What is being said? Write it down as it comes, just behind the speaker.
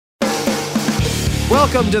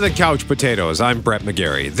Welcome to the Couch Potatoes. I'm Brett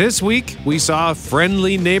McGarry. This week, we saw a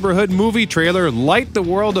friendly neighborhood movie trailer light the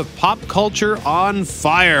world of pop culture on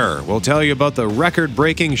fire. We'll tell you about the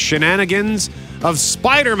record-breaking shenanigans of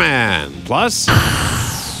Spider-Man. Plus,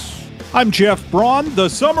 I'm Jeff Braun. The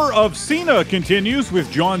summer of Cena continues with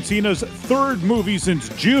John Cena's third movie since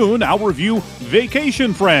June. I'll review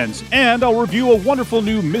Vacation Friends, and I'll review a wonderful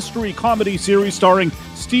new mystery comedy series starring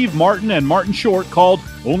Steve Martin and Martin Short called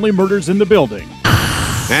Only Murders in the Building.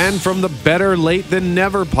 And from the better late than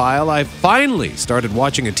never pile, I finally started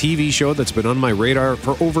watching a TV show that's been on my radar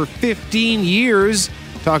for over 15 years,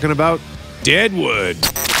 talking about Deadwood.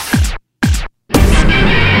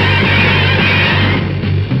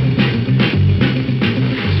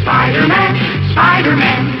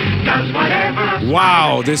 Spider-Man does whatever.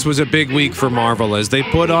 Wow, this was a big week for Marvel as they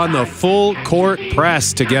put on the full court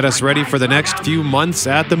press to get us ready for the next few months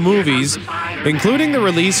at the movies, including the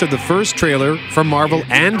release of the first trailer from Marvel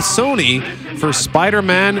and Sony for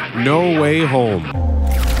Spider-Man No Way Home.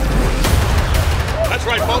 That's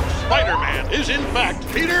right, folks. Spider-Man is in fact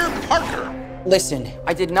Peter Parker. Listen,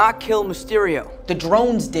 I did not kill Mysterio. The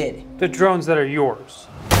drones did. The drones that are yours.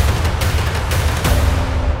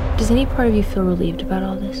 Does any part of you feel relieved about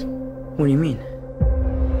all this? What do you mean?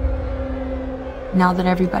 Now that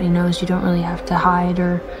everybody knows you don't really have to hide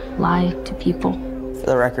or lie to people. For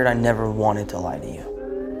the record, I never wanted to lie to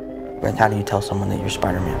you. But how do you tell someone that you're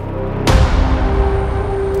Spider-Man?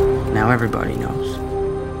 Now everybody knows.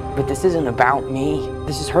 But this isn't about me.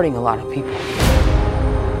 This is hurting a lot of people.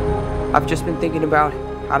 I've just been thinking about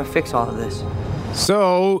how to fix all of this.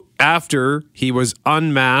 So, after he was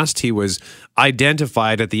unmasked, he was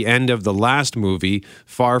identified at the end of the last movie,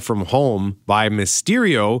 Far From Home, by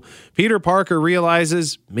Mysterio, Peter Parker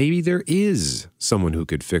realizes maybe there is someone who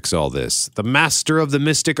could fix all this. The master of the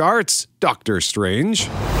mystic arts, Doctor Strange.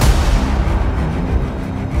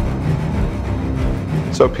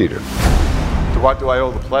 So, Peter, to what do I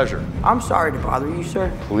owe the pleasure? I'm sorry to bother you,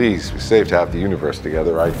 sir. Please, we saved half the universe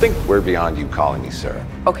together. I think we're beyond you calling me sir.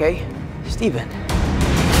 Okay, Steven.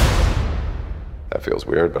 That feels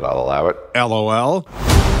weird, but I'll allow it. LOL.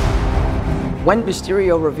 When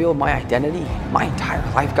Mysterio revealed my identity, my entire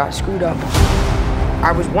life got screwed up.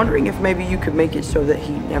 I was wondering if maybe you could make it so that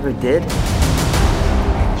he never did.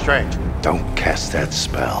 Strange. Don't cast that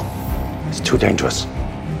spell. It's too dangerous.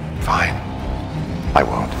 Fine. I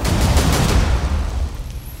won't.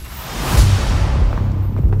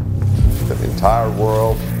 The entire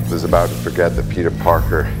world is about to forget that Peter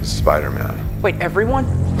Parker is Spider-Man. Wait, everyone?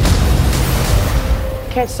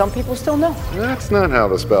 Can't some people still know? That's not how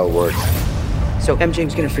the spell works. So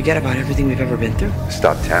MJ's gonna forget about everything we've ever been through?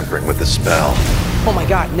 Stop tampering with the spell. Oh my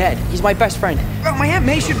God, Ned, he's my best friend. Oh, my Aunt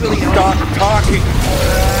May should really know. Stop talking!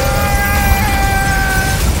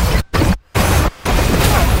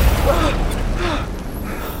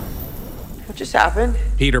 What just happened?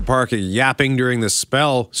 Peter Parker yapping during the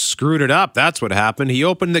spell screwed it up. That's what happened. He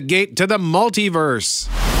opened the gate to the multiverse.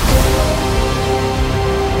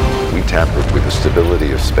 We tampered with the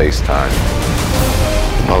stability of space-time.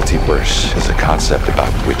 The multiverse is a concept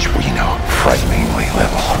about which we know frighteningly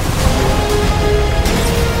little.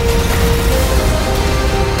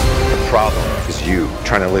 The problem is you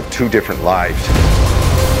trying to live two different lives.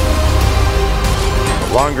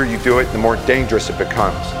 The longer you do it, the more dangerous it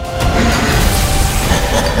becomes.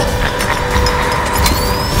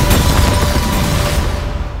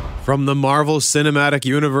 From the Marvel Cinematic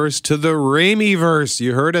Universe to the Raimiverse.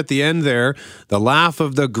 You heard at the end there, the laugh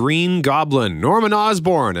of the Green Goblin, Norman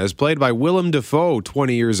Osborn, as played by Willem Dafoe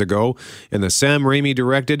 20 years ago in the Sam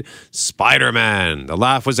Raimi-directed Spider-Man. The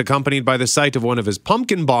laugh was accompanied by the sight of one of his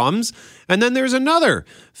pumpkin bombs, and then there's another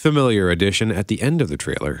familiar addition at the end of the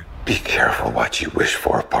trailer. Be careful what you wish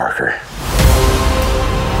for, Parker.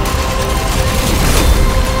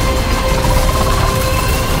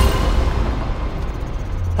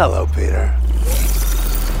 Hello, Peter.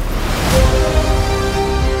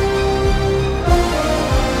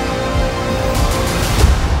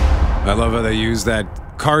 I love how they use that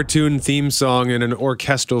cartoon theme song in an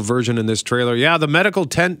orchestral version in this trailer. Yeah, the metal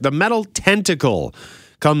tentacle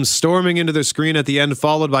comes storming into the screen at the end,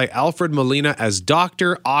 followed by Alfred Molina as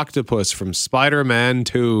Dr. Octopus from Spider-Man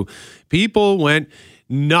 2. People went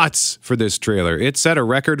nuts for this trailer. It set a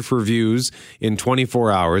record for views in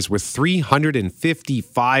 24 hours with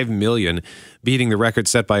 355 million, beating the record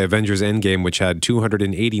set by Avengers Endgame, which had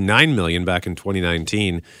 289 million back in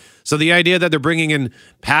 2019. So the idea that they're bringing in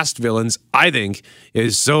past villains, I think,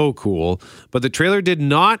 is so cool. But the trailer did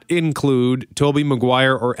not include Tobey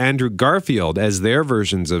Maguire or Andrew Garfield as their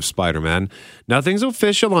versions of Spider-Man. Nothing's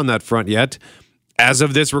official on that front yet. as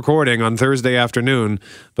of this recording on Thursday afternoon.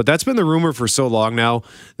 But that's been the rumor for so long now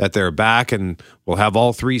that they're back, and we'll have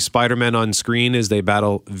all 3 Spider-Men on screen as they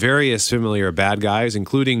battle various familiar bad guys,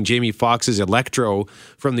 including Jamie Foxx's Electro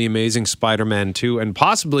from The Amazing Spider-Man 2, and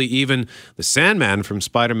possibly even the Sandman from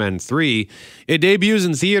Spider-Man 3. It debuts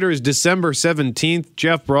in theaters December 17th.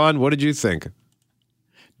 Jeff Braun, what did you think?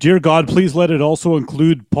 Dear God, please let it also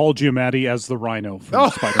include Paul Giamatti as the Rhino from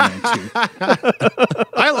Spider-Man 2.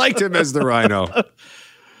 I liked him as the Rhino.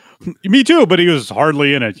 Me too, but he was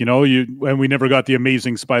hardly in it, and we never got the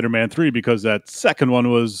Amazing Spider-Man 3 because that second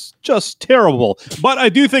one was just terrible. But I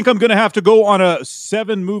do think I'm going to have to go on a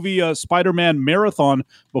 7-movie Spider-Man marathon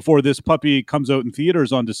before this puppy comes out in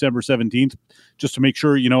theaters on December 17th, just to make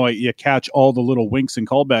sure, you catch all the little winks and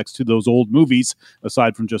callbacks to those old movies,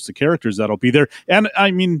 aside from just the characters that'll be there. And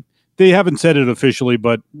I mean, they haven't said it officially,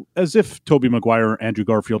 but as if Tobey Maguire or Andrew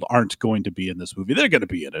Garfield aren't going to be in this movie. They're going to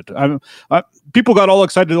be in it. People got all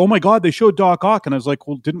excited. Oh my God, they showed Doc Ock. And I was like,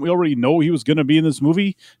 well, didn't we already know he was going to be in this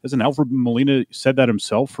movie? Hasn't Alfred Molina said that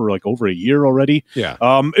himself for like over a year already? Yeah.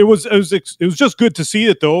 It was just good to see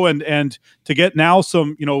it though. And to get now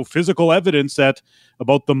some, physical evidence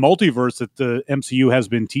about the multiverse that the MCU has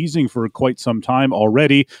been teasing for quite some time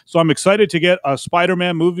already. So I'm excited to get a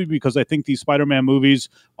Spider-Man movie because I think these Spider-Man movies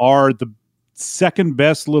are the second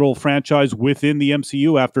best little franchise within the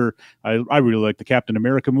MCU after I really like the Captain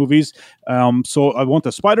America movies. So I want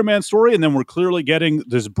the Spider-Man story, and then we're clearly getting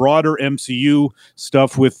this broader MCU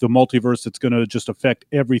stuff with the multiverse that's going to just affect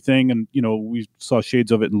everything. And, we saw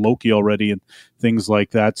shades of it in Loki already and things like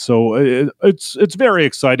that. So it's very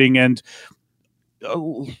exciting. And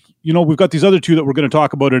we've got these other 2 that we're going to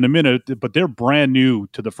talk about in a minute, but they're brand new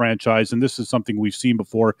to the franchise, and this is something we've seen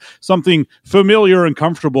before, something familiar and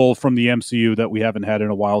comfortable from the MCU that we haven't had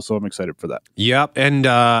in a while, so I'm excited for that. Yep, and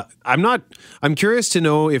I'm curious to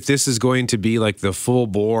know if this is going to be like the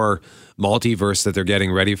full-bore multiverse that they're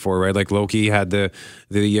getting ready for, right? Like Loki had the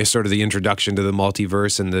sort of the introduction to the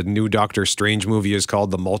multiverse, and the new Doctor Strange movie is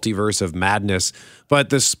called The Multiverse of Madness.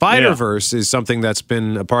 But the Spider-Verse is something that's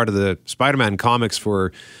been a part of the Spider-Man comics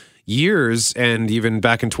for years, and even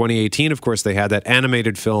back in 2018, of course, they had that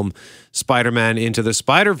animated film Spider-Man Into the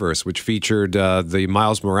Spider-Verse, which featured the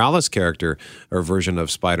Miles Morales character or version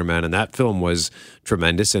of Spider-Man, and that film was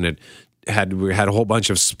tremendous, and we had a whole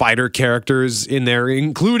bunch of spider characters in there,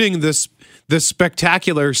 including the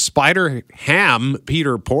spectacular Spider-Ham,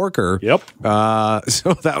 Peter Porker. Yep.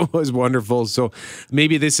 So that was wonderful. So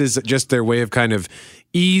maybe this is just their way of kind of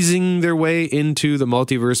easing their way into the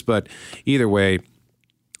multiverse, but either way,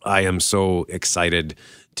 I am so excited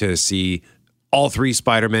to see all 3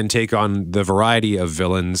 Spider-Men take on the variety of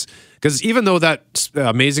villains. Because even though that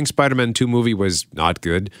Amazing Spider-Man 2 movie was not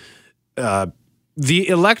good, the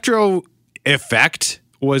Electro effect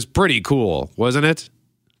was pretty cool, wasn't it?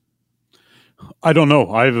 I don't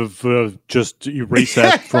know. I've just erased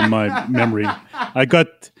that from my memory.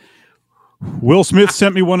 Will Smith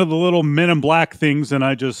sent me one of the little Men in Black things, and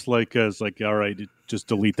I was like, all right, just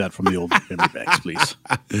delete that from the old memory banks, please.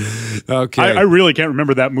 Okay. I really can't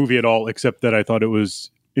remember that movie at all, except that I thought it was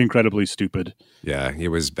incredibly stupid. Yeah, it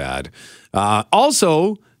was bad.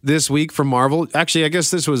 Also, this week from Marvel, actually, I guess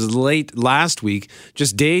this was late last week,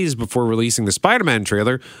 just days before releasing the Spider-Man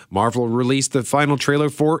trailer, Marvel released the final trailer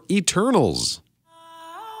for Eternals.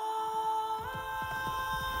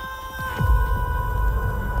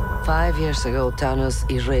 Five years ago, Thanos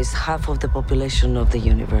erased half of the population of the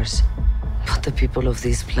universe. But the people of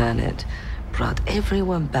this planet brought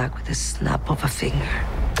everyone back with a snap of a finger.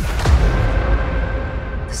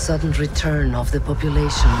 The sudden return of the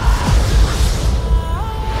population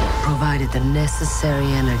provided the necessary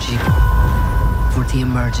energy for the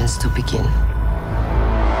emergence to begin.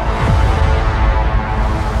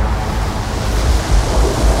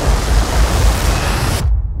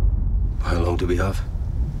 How long do we have?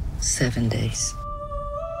 7 days.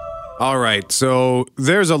 All right, so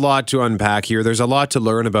there's a lot to unpack here. There's a lot to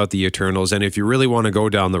learn about the Eternals, and if you really want to go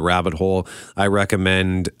down the rabbit hole, I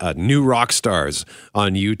recommend New Rockstars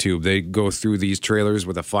on YouTube. They go through these trailers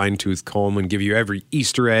with a fine-tooth comb and give you every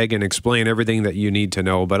Easter egg and explain everything that you need to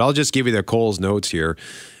know. But I'll just give you the Cole's notes here,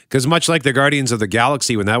 because much like the Guardians of the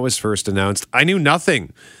Galaxy when that was first announced, I knew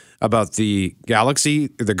nothing about the Galaxy,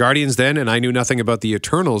 the Guardians then, and I knew nothing about the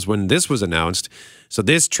Eternals when this was announced. So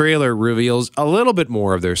this trailer reveals a little bit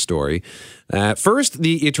more of their story. First,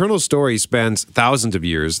 the Eternal story spans thousands of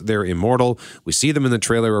years. They're immortal. We see them in the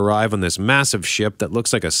trailer arrive on this massive ship that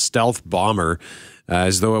looks like a stealth bomber,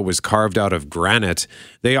 as though it was carved out of granite.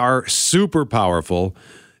 They are super powerful.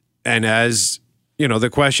 And as, you know,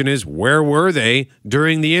 the question is, where were they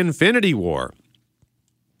during the Infinity War?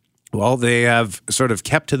 well, they have sort of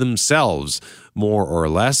kept to themselves, more or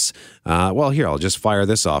less. Well, here, I'll just fire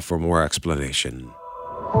this off for more explanation.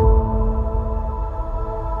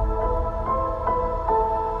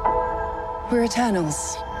 We're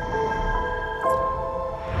Eternals.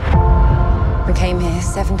 We came here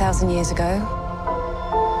 7,000 years ago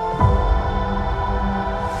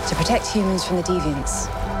to protect humans from the deviants.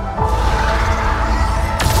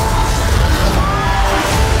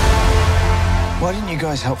 Why didn't you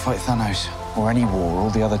guys help fight Thanos? Or any war, all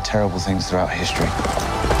the other terrible things throughout history?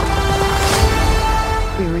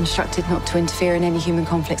 We were instructed not to interfere in any human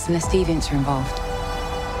conflicts unless deviants are involved.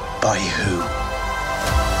 By who?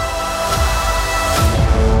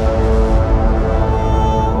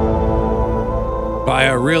 By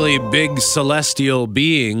a really big celestial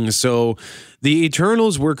being. So the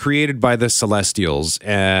Eternals were created by the Celestials.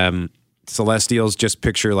 Celestials, just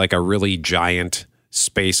picture like a really giant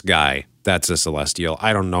space guy. That's a Celestial.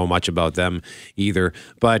 I don't know much about them either.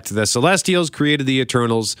 But the Celestials created the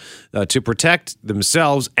Eternals to protect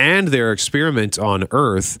themselves and their experiment on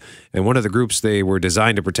Earth. And one of the groups they were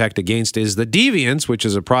designed to protect against is the Deviants, which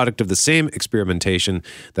is a product of the same experimentation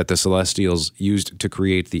that the Celestials used to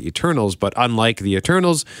create the Eternals. But unlike the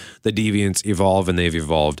Eternals, the Deviants evolve, and they've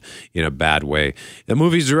evolved in a bad way. The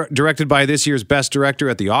movie's directed by this year's Best Director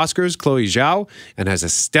at the Oscars, Chloe Zhao, and has a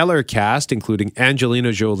stellar cast, including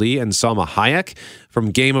Angelina Jolie and Salma Hayek.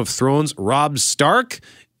 From Game of Thrones, Robb Stark,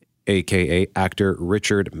 a.k.a. actor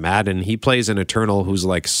Richard Madden. He plays an Eternal who's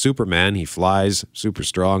like Superman. He flies, super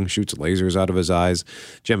strong, shoots lasers out of his eyes.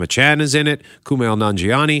 Gemma Chan is in it, Kumail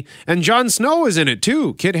Nanjiani, and Jon Snow is in it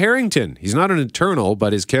too, Kit Harington. He's not an Eternal,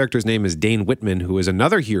 but his character's name is Dane Whitman, who is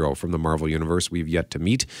another hero from the Marvel Universe we've yet to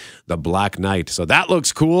meet, the Black Knight. So that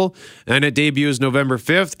looks cool, and it debuts November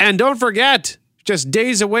 5th. And don't forget, just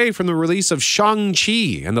days away from the release of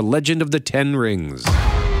Shang-Chi and the Legend of the Ten Rings.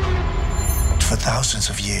 For thousands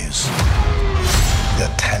of years, the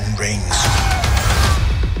Ten Rings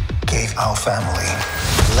gave our family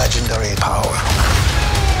legendary power.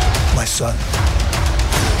 My son,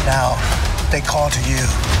 now they call to you.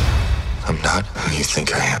 I'm not who you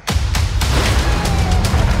think I am.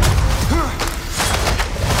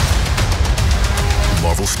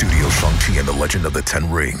 Marvel Studios' Shang-Chi and the Legend of the Ten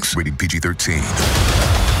Rings. Rated PG-13.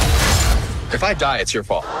 If I die, it's your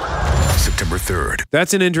fault. September 3rd.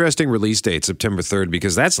 That's an interesting release date, September 3rd,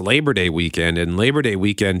 because that's Labor Day weekend, and Labor Day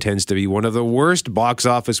weekend tends to be one of the worst box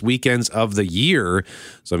office weekends of the year.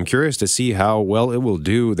 So I'm curious to see how well it will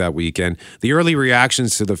do that weekend. The early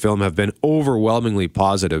reactions to the film have been overwhelmingly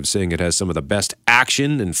positive, saying it has some of the best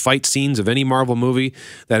action and fight scenes of any Marvel movie,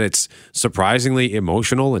 that it's surprisingly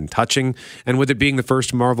emotional and touching, and with it being the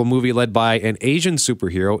first Marvel movie led by an Asian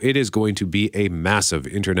superhero, it is going to be a massive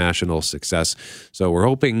international success. So we're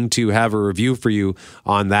hoping to have a review for you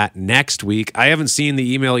on that next week. I haven't seen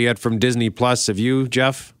the email yet from Disney Plus. Have you,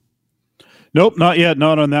 Jeff? Nope, not yet.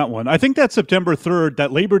 Not on that one. I think that September 3rd,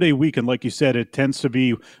 that Labor Day weekend, like you said, it tends to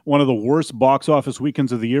be one of the worst box office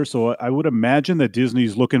weekends of the year. So I would imagine that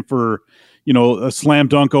Disney's looking for, a slam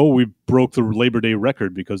dunk. Oh, we broke the Labor Day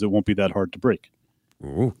record, because it won't be that hard to break.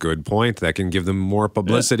 Ooh, good point. That can give them more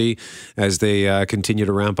publicity as they continue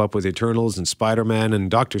to ramp up with Eternals and Spider-Man, and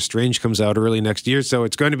Doctor Strange comes out early next year. So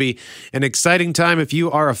it's going to be an exciting time if you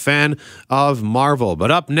are a fan of Marvel. But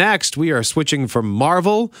up next, we are switching from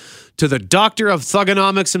Marvel to the Doctor of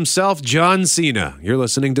Thugonomics himself, John Cena. You're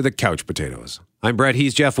listening to The Couch Potatoes. I'm Brett.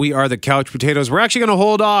 He's Jeff. We are The Couch Potatoes. We're actually going to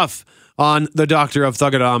hold off on the Doctor of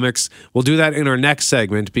Thugonomics. We'll do that in our next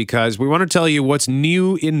segment, because we want to tell you what's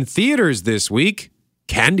new in theaters this week.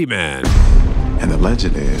 Candyman. And the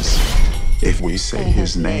legend is, if we say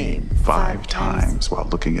his name 5 times while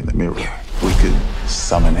looking in the mirror, we could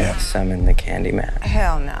summon him. Summon the Candyman.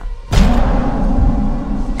 Hell no.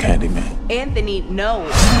 Candyman. Anthony, no.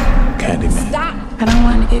 Candyman. Stop. I don't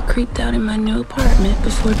want to get creeped out in my new apartment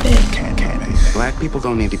before bed. Candyman. Black people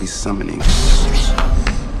don't need to be summoning.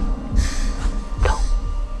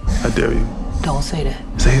 I dare you. Don't say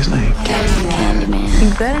that. Say his name. Candyman.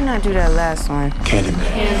 You better not do that last one.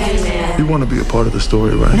 Candyman. You want to be a part of the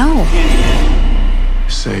story, right? No.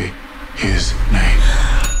 Say his name.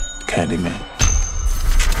 Candyman.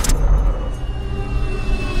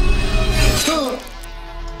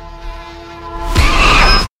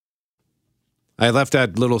 I left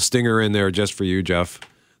that little stinger in there just for you, Jeff,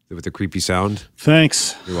 with the creepy sound.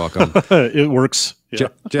 Thanks. You're welcome. It works. Yeah.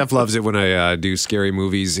 Jeff loves it when I do scary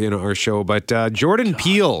movies in our show. But Jordan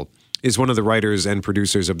Peele is one of the writers and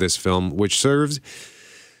producers of this film, which serves...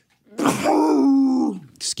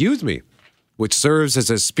 Excuse me. which serves as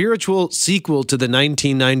a spiritual sequel to the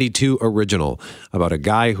 1992 original about a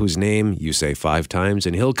guy whose name you say 5 times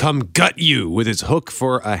and he'll come gut you with his hook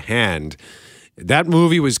for a hand. That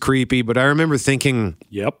movie was creepy, but I remember thinking,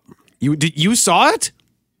 yep. You saw it?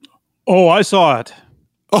 Oh, I saw it.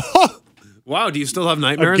 Oh, wow. Do you still have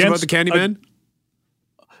nightmares about the Candyman?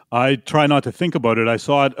 I try not to think about it. I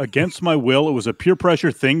saw it against my will. It was a peer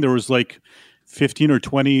pressure thing. There was like 15 or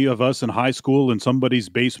 20 of us in high school in somebody's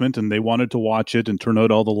basement, and they wanted to watch it and turn out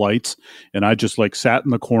all the lights. And I just like sat in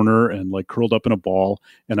the corner and like curled up in a ball.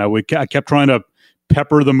 And I kept trying to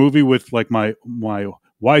pepper the movie with like my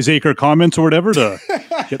wiseacre comments or whatever to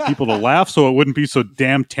get people to laugh so it wouldn't be so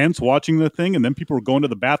damn tense watching the thing. And then people were going to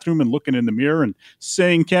the bathroom and looking in the mirror and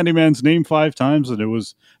saying Candyman's name 5 times. And that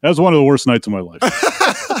was one of the worst nights of my life.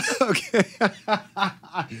 Okay.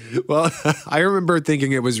 Well, I remember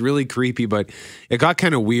thinking it was really creepy, but it got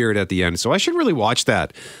kind of weird at the end. So I should really watch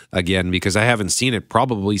that again because I haven't seen it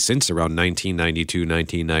probably since around 1992,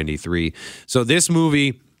 1993. So this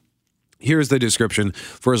movie... Here's the description.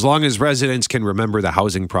 For as long as residents can remember, the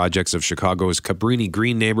housing projects of Chicago's Cabrini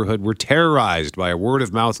Green neighborhood were terrorized by a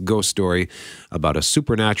word-of-mouth ghost story about a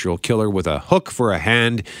supernatural killer with a hook for a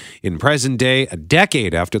hand. In present day, a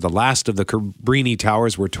decade after the last of the Cabrini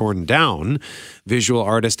towers were torn down, visual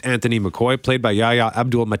artist Anthony McCoy, played by Yahya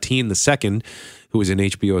Abdul-Mateen II, who was in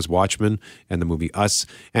HBO's Watchmen and the movie Us,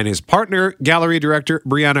 and his partner, gallery director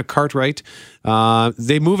Brianna Cartwright.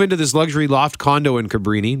 They move into this luxury loft condo in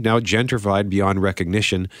Cabrini, now gentrified beyond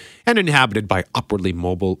recognition and inhabited by upwardly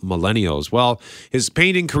mobile millennials. Well, his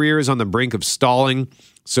painting career is on the brink of stalling,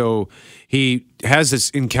 so he has this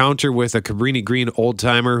encounter with a Cabrini Green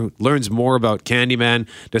old-timer who learns more about Candyman,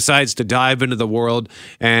 decides to dive into the world,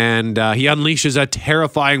 and he unleashes a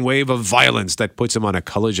terrifying wave of violence that puts him on a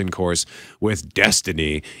collision course with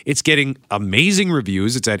destiny. It's getting amazing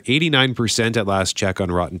reviews. It's at 89% at last check on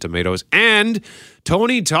Rotten Tomatoes. And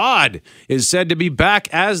Tony Todd is said to be back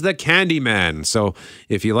as the Candyman. So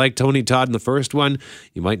if you like Tony Todd in the first one,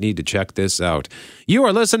 you might need to check this out. You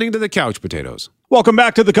are listening to The Couch Potatoes. Welcome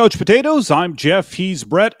back to The Couch Potatoes. I'm Jeff, he's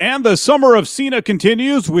Brett, and the summer of Cena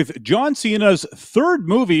continues with John Cena's third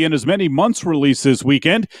movie in as many months released this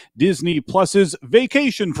weekend, Disney Plus's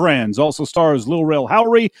Vacation Friends. Also stars Lil Rel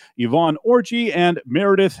Howery, Yvonne Orji, and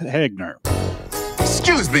Meredith Hagner.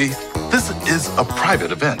 Excuse me, this is a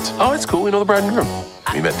private event. Oh, it's cool. We know the bride and groom.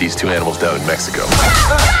 We met these 2 animals down in Mexico.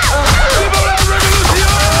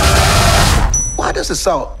 Why does the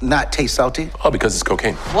salt not taste salty? Oh, because it's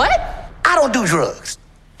cocaine. What? I don't do drugs.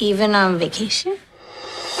 Even on vacation?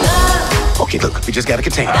 Okay, look, we just gotta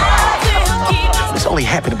contain it. It's only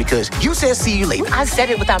happening because you said see you later. I said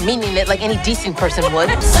it without meaning it like any decent person would.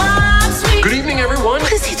 Good evening, everyone.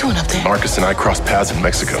 What is he doing up there? Marcus and I crossed paths in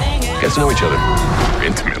Mexico. Get to know each other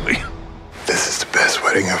intimately. This is the best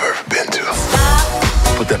wedding I've ever been to.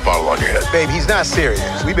 Put that bottle on your head. Babe, he's not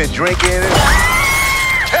serious. We've been drinking and...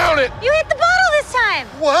 Count it! You hit the bottle this time!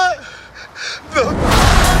 What?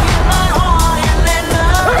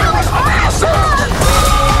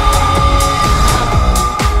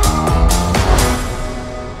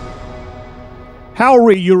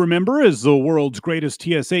 Howery, you remember, is the world's greatest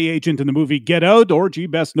TSA agent in the movie Get Out.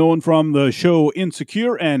 Orji, best known from the show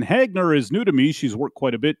Insecure, and Hagner is new to me. She's worked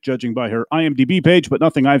quite a bit, judging by her IMDb page, but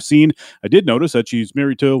nothing I've seen. I did notice that she's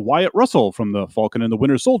married to Wyatt Russell from the Falcon and the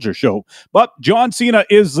Winter Soldier show. But John Cena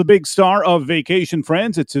is the big star of Vacation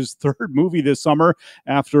Friends. It's his third movie this summer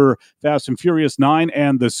after Fast and Furious 9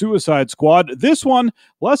 and The Suicide Squad. This one,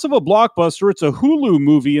 less of a blockbuster. It's a Hulu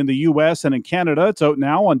movie in the U.S. and in Canada. It's out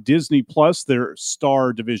now on Disney Plus, their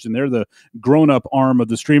Star division. They're the grown-up arm of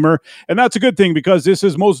the streamer. And that's a good thing because this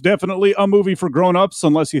is most definitely a movie for grown-ups,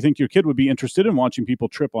 unless you think your kid would be interested in watching people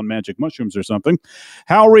trip on magic mushrooms or something.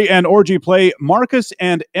 Howery and Orji play Marcus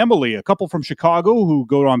and Emily, a couple from Chicago who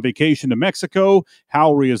go on vacation to Mexico.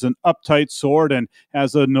 Howery is an uptight sort and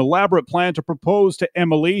has an elaborate plan to propose to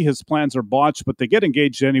Emily. His plans are botched, but they get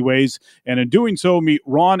engaged anyways. And in doing so, meet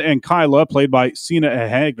Ron and Kyla, played by Cena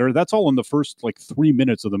and Hagner. That's all in the first 3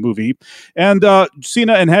 minutes of the movie. And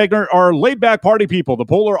Cena and Hagner are laid-back party people, the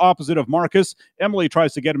polar opposite of Marcus. Emily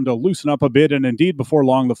tries to get him to loosen up a bit, and indeed, before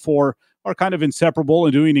long, the four are kind of inseparable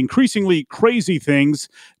and doing increasingly crazy things.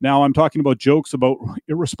 Now, I'm talking about jokes about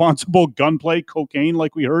irresponsible gunplay, cocaine,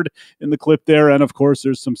 like we heard in the clip there, and of course,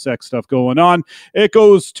 there's some sex stuff going on. It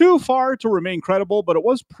goes too far to remain credible, but it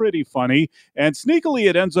was pretty funny, and sneakily,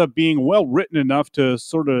 it ends up being well-written enough to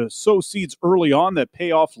sort of sow seeds early on that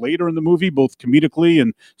pay off later in the movie, both comedically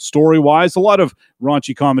and story-wise. A lot of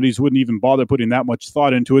raunchy comedies wouldn't even bother putting that much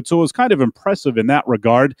thought into it, so it was kind of impressive in that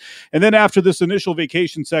regard. And then after this initial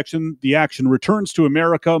vacation section, the the action returns to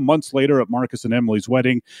America months later at Marcus and Emily's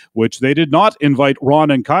wedding, which they did not invite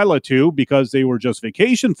Ron and Kyla to because they were just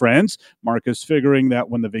vacation friends. Marcus figuring that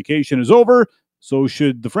when the vacation is over, so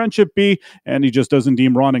should the friendship be, and he just doesn't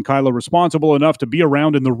deem Ron and Kyla responsible enough to be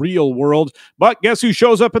around in the real world. But guess who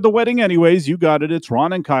shows up at the wedding anyways? You got it. It's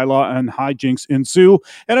Ron and Kyla, and hijinks ensue.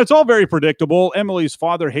 And it's all very predictable. Emily's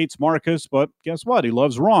father hates Marcus, but guess what? He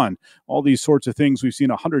loves Ron. All these sorts of things we've seen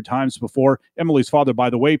 100 times before. Emily's father, by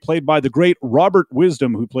the way, played by the great Robert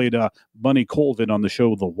Wisdom, who played Bunny Colvin on the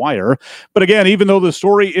show The Wire. But again, even though the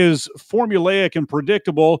story is formulaic and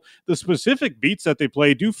predictable, the specific beats that they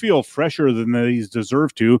play do feel fresher than these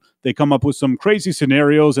deserve to. They come up with some crazy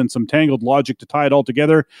scenarios and some tangled logic to tie it all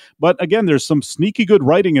together. But again, there's some sneaky good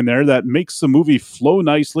writing in there that makes the movie flow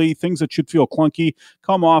nicely. Things that should feel clunky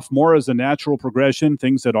come off more as a natural progression.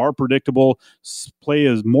 Things that are predictable play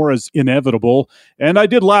as more as inevitable. And I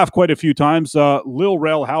did laugh quite a few times. Lil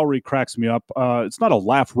Rel Howery cracks me up. It's not a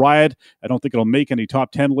laugh riot. I don't think it'll make any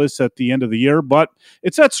top 10 lists at the end of the year, but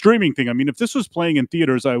it's that streaming thing. I mean, if this was playing in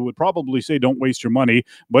theaters, I would probably say don't waste your money.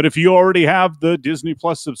 But if you already have the Disney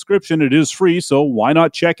Plus subscription, it is free, so why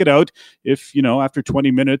not check it out? If, after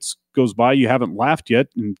 20 minutes goes by, you haven't laughed yet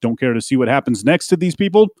and don't care to see what happens next to these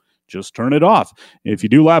people, just turn it off. If you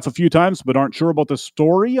do laugh a few times but aren't sure about the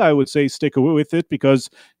story, I would say stick with it,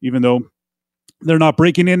 because even though they're not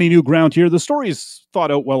breaking any new ground here, the story is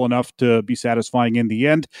thought out well enough to be satisfying in the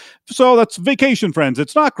end. So that's Vacation Friends.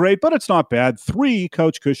 It's not great, but it's not bad. 3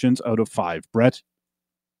 couch cushions out of 5. Brett?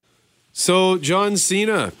 So, John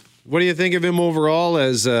Cena, what do you think of him overall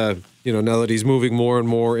as, now that he's moving more and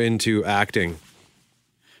more into acting?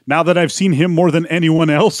 Now that I've seen him more than anyone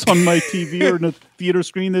else on my TV or in a theater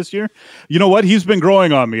screen this year, you know what? He's been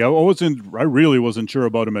growing on me. I really wasn't sure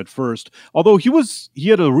about him at first. Although he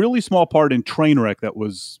had a really small part in Trainwreck that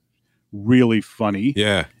was really funny.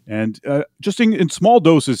 Yeah. And just in small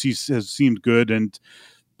doses, he has seemed good. And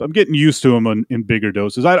I'm getting used to him in bigger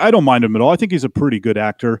doses. I don't mind him at all. I think he's a pretty good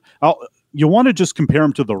actor. You want to just compare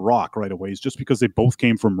him to The Rock right away, just because they both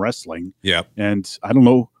came from wrestling. Yeah. And I don't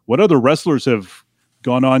know what other wrestlers have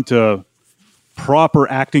gone on to proper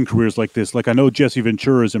acting careers like this. Like, I know Jesse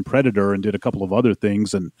Ventura is in Predator and did a couple of other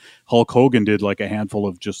things, and Hulk Hogan did like a handful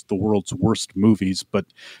of just the world's worst movies. But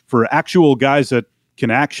for actual guys that can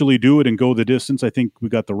actually do it and go the distance, I think we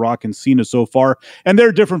got The Rock and Cena so far. And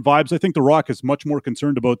they're different vibes. I think The Rock is much more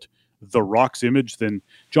concerned about The Rock's image than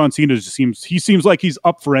John Cena. Seems like he's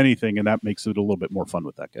up for anything, and that makes it a little bit more fun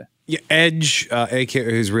with that guy. Yeah, Edge,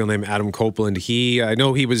 aka his real name Adam Copeland. I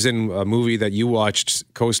know he was in a movie that you watched,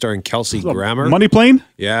 co-starring Kelsey Grammer. Money Plane?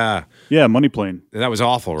 Yeah, Money Plane. That was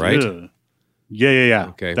awful, right? Yeah.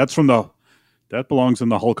 Okay, that belongs in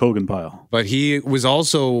the Hulk Hogan pile. But he was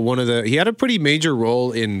also he had a pretty major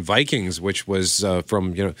role in Vikings, which was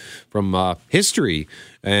from history.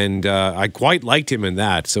 And I quite liked him in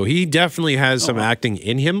that. So he definitely has some acting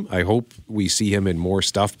in him. I hope we see him in more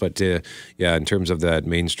stuff. But in terms of that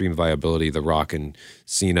mainstream viability, The Rock and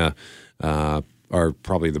Cena are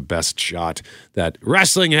probably the best shot that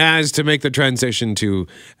wrestling has to make the transition to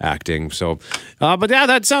acting. So,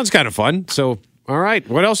 that sounds kind of fun. So, all right,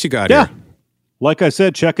 what else you got here? Like I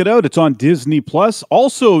said, check it out. It's on Disney Plus.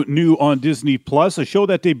 Also new on Disney Plus, a show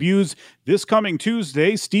that debuts this coming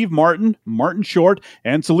Tuesday. Steve Martin, Martin Short,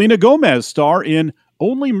 and Selena Gomez star in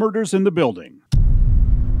Only Murders in the Building.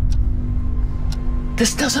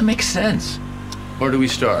 This doesn't make sense. Where do we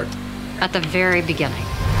start? At the very beginning.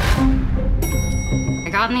 I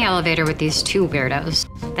got in the elevator with these 2 weirdos.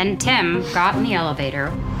 Then Tim got in the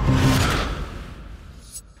elevator.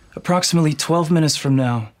 Approximately 12 minutes from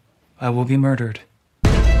now, I will be murdered.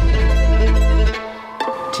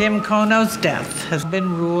 Tim Kono's death has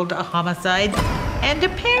been ruled a homicide, and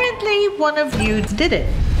apparently one of you did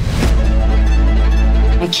it.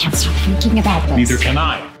 I can't stop thinking about this. Neither can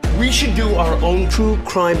I. We should do our own true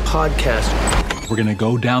crime podcast. We're gonna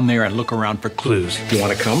go down there and look around for clues. You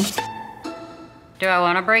want to come? Do I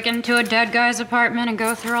want to break into a dead guy's apartment and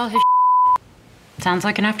go through all his Sounds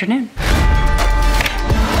like an afternoon.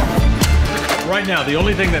 Right now, the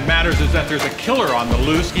only thing that matters is that there's a killer on the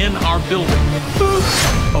loose in our building.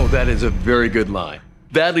 Oh, that is a very good line.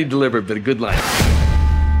 Badly delivered, but a good line.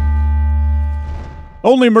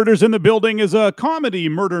 Only Murders in the Building is a comedy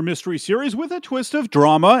murder mystery series with a twist of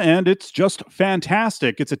drama, and it's just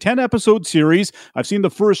fantastic. It's a 10-episode series. I've seen the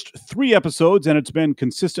first 3 episodes, and it's been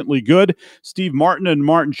consistently good. Steve Martin and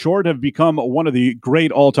Martin Short have become one of the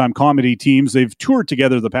great all-time comedy teams. They've toured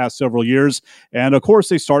together the past several years, and of course,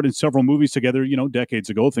 they starred in several movies together, decades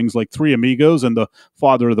ago, things like Three Amigos and the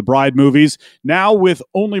Father of the Bride movies. Now, with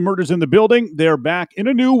Only Murders in the Building, they're back in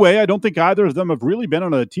a new way. I don't think either of them have really been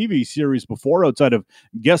on a TV series before, outside of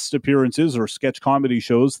guest appearances or sketch comedy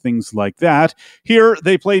shows, things like that. Here,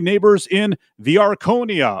 they play neighbors in the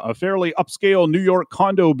Arconia, a fairly upscale New York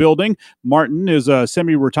condo building. Martin is a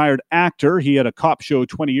semi-retired actor. He had a cop show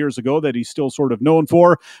 20 years ago that he's still sort of known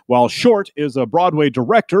for, while Short is a Broadway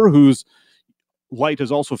director whose light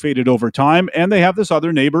has also faded over time, and they have this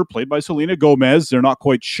other neighbor played by Selena Gomez. They're not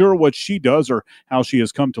quite sure what she does or how she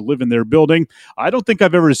has come to live in their building. I don't think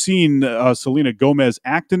I've ever seen Selena Gomez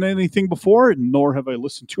act in anything before, nor have I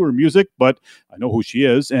listened to her music, but I know who she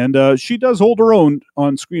is, and she does hold her own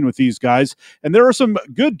on screen with these guys. And there are some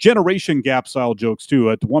good generation gap style jokes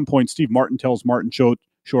too. At one point, Steve Martin tells Martin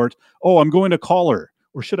Short, "Oh, I'm going to call her.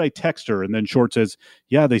 Or should I text her?" And then Short says,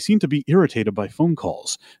 "Yeah, they seem to be irritated by phone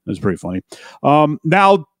calls." That's pretty funny.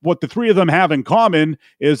 Now, what the three of them have in common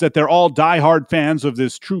is that they're all diehard fans of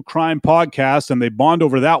this true crime podcast, and they bond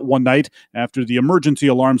over that one night after the emergency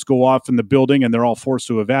alarms go off in the building and they're all forced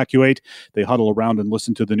to evacuate. They huddle around and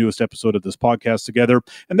listen to the newest episode of this podcast together.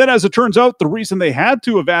 And then, as it turns out, the reason they had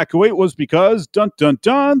to evacuate was because, dun, dun,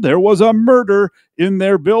 dun, there was a murder in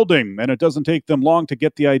their building. And it doesn't take them long to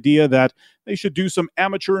get the idea that they should do some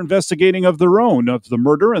amateur investigating of their own of the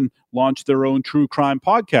murder and launch their own true crime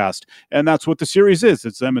podcast. And that's what the series is.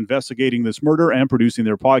 It's them investigating this murder and producing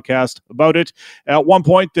their podcast about it. At one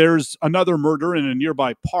point, there's another murder in a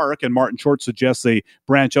nearby park, and Martin Short suggests they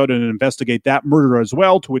branch out and investigate that murder as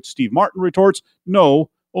well, to which Steve Martin retorts, "No,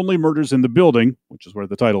 Only Murders in the Building," which is where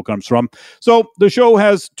the title comes from. So the show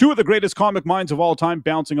has 2 of the greatest comic minds of all time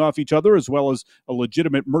bouncing off each other, as well as a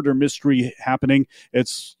legitimate murder mystery happening.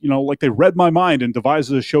 It's, like they read my mind and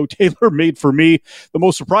devised a show tailor-made for me. The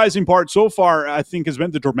most surprising part so far, I think, has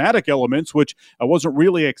been the dramatic elements, which I wasn't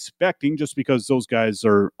really expecting, just because those guys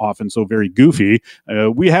are often so very goofy.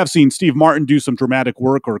 We have seen Steve Martin do some dramatic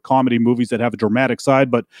work or comedy movies that have a dramatic side,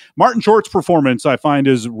 but Martin Short's performance, I find,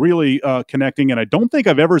 is really connecting, and I don't think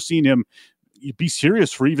I've ever seen him be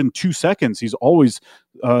serious for even 2 seconds. He's always,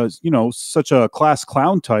 such a class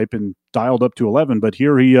clown type and dialed up to 11. But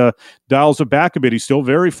here he dials it back a bit. He's still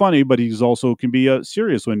very funny, but he's also can be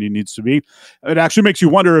serious when he needs to be. It actually makes you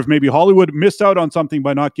wonder if maybe Hollywood missed out on something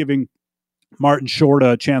by not giving Martin Short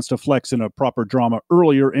a chance to flex in a proper drama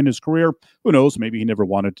earlier in his career. Who knows? Maybe he never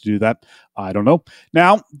wanted to do that. I don't know.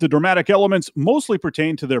 Now, the dramatic elements mostly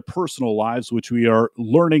pertain to their personal lives, which we are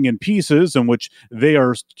learning in pieces and which they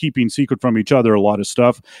are keeping secret from each other, a lot of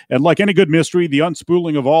stuff. And like any good mystery, the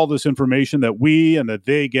unspooling of all this information that we and that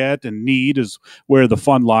they get and need is where the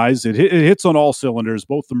fun lies. It hits on all cylinders,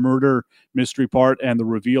 both the murder mystery part and the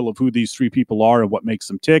reveal of who these 3 people are and what makes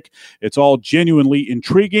them tick. It's all genuinely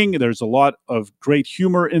intriguing. There's a lot of great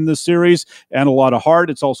humor in this series and a lot of heart.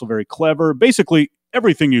 It's also very clever. Basically,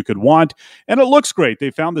 everything you could want, and it looks great.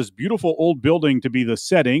 They found this beautiful old building to be the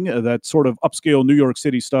setting. That sort of upscale New York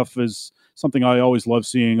City stuff is something I always love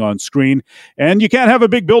seeing on screen. And you can't have a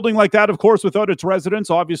big building like that, of course, without its residents.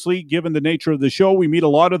 Obviously, given the nature of the show, we meet a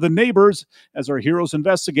lot of the neighbors as our heroes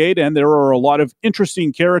investigate, and there are a lot of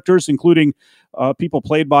interesting characters, including people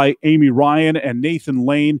played by Amy Ryan and Nathan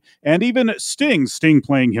Lane, and even Sting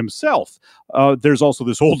playing himself. There's also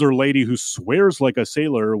this older lady who swears like a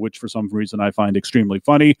sailor, which for some reason I find extremely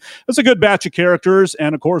funny. It's a good batch of characters,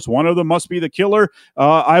 and of course, one of them must be the killer.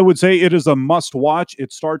 I would say it is a must-watch.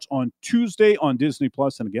 It starts on Tuesday on Disney+,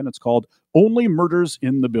 and again, it's called Only Murders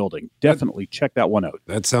in the Building. Definitely check that one out.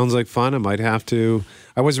 That sounds like fun. I might have to.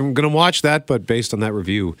 I wasn't going to watch that, but based on that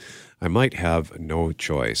review, I might have no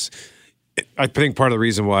choice. I think part of the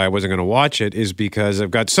reason why I wasn't going to watch it is because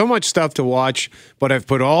I've got so much stuff to watch, but I've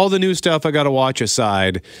put all the new stuff I got to watch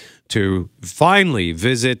aside to finally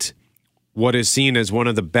visit what is seen as one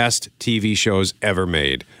of the best TV shows ever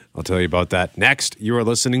made. I'll tell you about that next. You are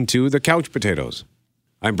listening to The Couch Potatoes.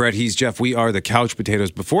 I'm Brett, he's Jeff. We are The Couch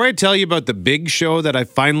Potatoes. Before I tell you about the big show that I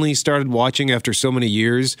finally started watching after so many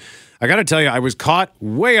years, I got to tell you, I was caught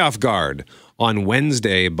way off guard on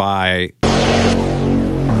Wednesday by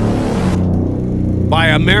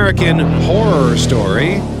American Horror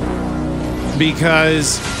Story,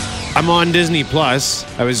 because I'm on Disney Plus.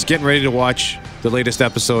 I was getting ready to watch the latest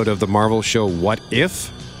episode of the Marvel show What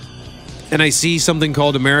If, and I see something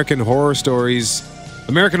called American Horror Stories.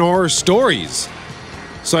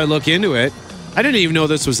 So I look into it, I didn't even know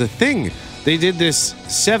this was a thing. They did this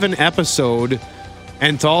 7-episode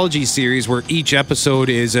anthology series where each episode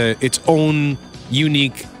is its own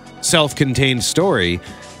unique, self-contained story.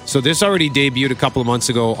 So this already debuted a couple of months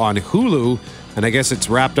ago on Hulu, and I guess it's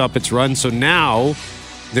wrapped up its run. So now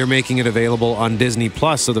they're making it available on Disney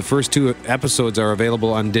Plus. So the first 2 episodes are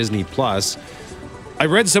available on Disney Plus. I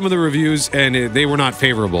read some of the reviews, and they were not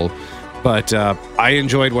favorable. But I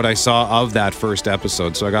enjoyed what I saw of that first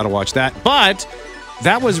episode, so I got to watch that. But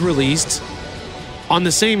that was released on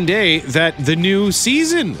the same day that the new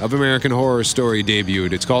season of American Horror Story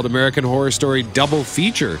debuted. It's called American Horror Story Double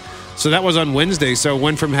Feature. So that was on Wednesday, so it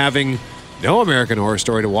went from having no American Horror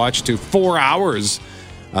Story to watch to 4 hours.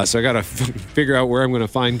 So I got to figure out where I'm going to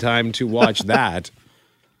find time to watch that.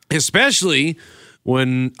 Especially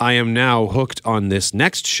when I am now hooked on this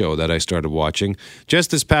next show that I started watching.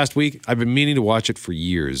 Just this past week, I've been meaning to watch it for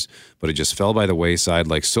years, but it just fell by the wayside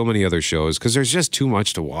like so many other shows because there's just too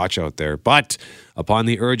much to watch out there. But upon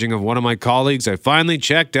the urging of one of my colleagues, I finally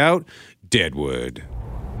checked out Deadwood.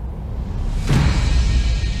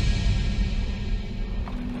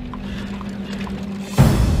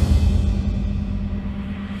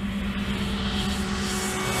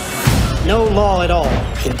 No law at all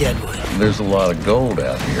in Deadwood. There's a lot of gold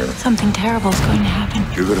out here. Something terrible is going to happen.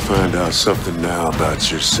 You're going to find out something now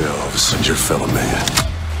about yourselves and your fellow man.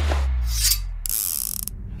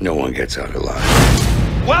 No one gets out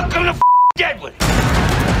alive. Welcome to Deadwood.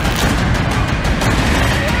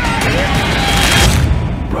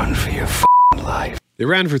 Run for your life. They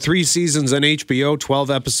ran for 3 seasons on HBO, 12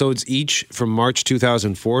 episodes each from March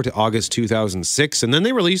 2004 to August 2006. And then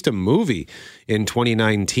they released a movie in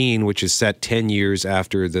 2019, which is set 10 years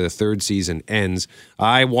after the 3rd season ends.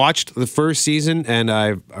 I watched the 1st season, and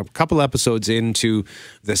I'm a couple episodes into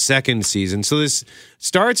the 2nd season. So this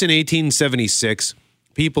starts in 1876.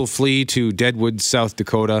 People flee to Deadwood, South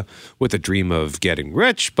Dakota with a dream of getting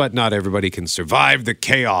rich, but not everybody can survive the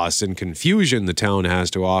chaos and confusion the town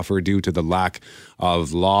has to offer due to the lack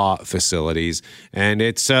of law facilities. And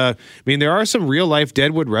there are some real-life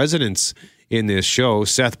Deadwood residents in this show.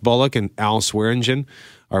 Seth Bullock and Al Swearingen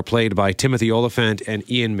are played by Timothy Oliphant and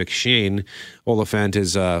Ian McShane. Oliphant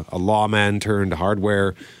is a lawman turned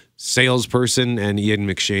hardware salesperson, and Ian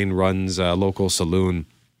McShane runs a local saloon.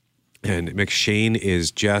 And McShane is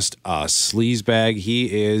just a sleazebag.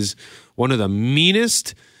 He is one of the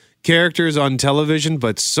meanest characters on television,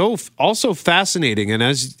 but also fascinating. And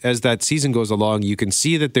as that season goes along, you can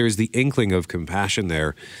see that there's the inkling of compassion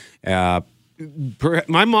there.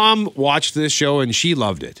 My mom watched this show and she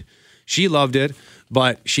loved it. She loved it,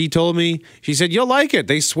 but she told me, she said, "You'll like it.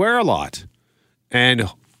 They swear a lot." And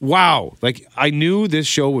wow, like I knew this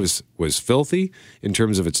show was filthy in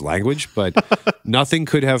terms of its language, but nothing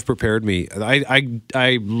could have prepared me.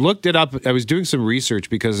 I looked it up. I was doing some research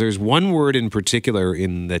because there's one word in particular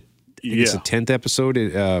in it's the 10th episode,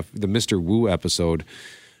 the Mr. Wu episode,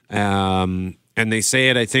 and they say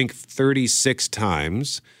it I think 36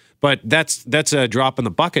 times, but that's a drop in the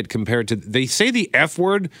bucket compared to they say the F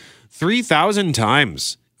word 3,000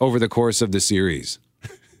 times over the course of the series.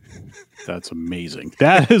 That's amazing.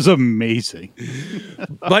 That is amazing.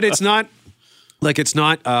 But it's not like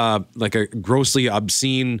a grossly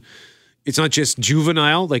obscene. It's not just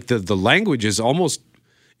juvenile. Like the language is almost.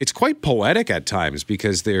 It's quite poetic at times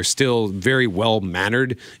because they're still very well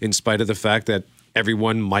mannered in spite of the fact that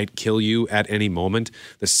everyone might kill you at any moment.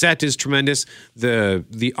 The set is tremendous.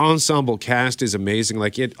 The ensemble cast is amazing.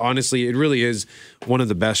 Like it really is one of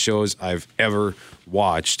the best shows I've ever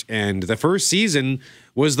watched. And the first season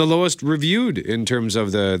was the lowest reviewed in terms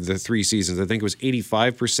of the 3 seasons. I think it was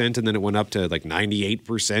 85%, and then it went up to like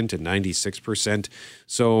 98% and 96%.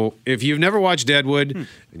 So if you've never watched Deadwood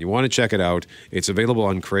and you want to check it out, it's available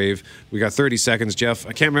on Crave. We got 30 seconds, Jeff.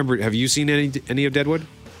 I can't remember. Have you seen any of Deadwood?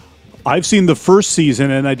 I've seen the first season,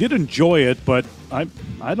 and I did enjoy it, but I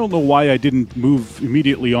don't know why I didn't move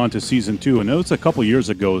immediately on to season 2. I know it's a couple years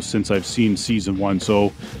ago since I've seen season 1.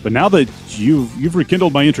 So, but now that you've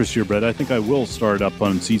rekindled my interest here, Brett, I think I will start up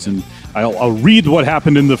on season. I'll read what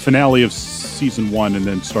happened in the finale of season 1 and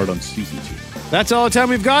then start on season 2. That's all the time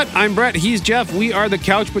we've got. I'm Brett. He's Jeff. We are the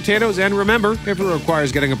Couch Potatoes. And remember, if it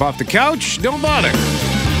requires getting up off the couch, don't bother.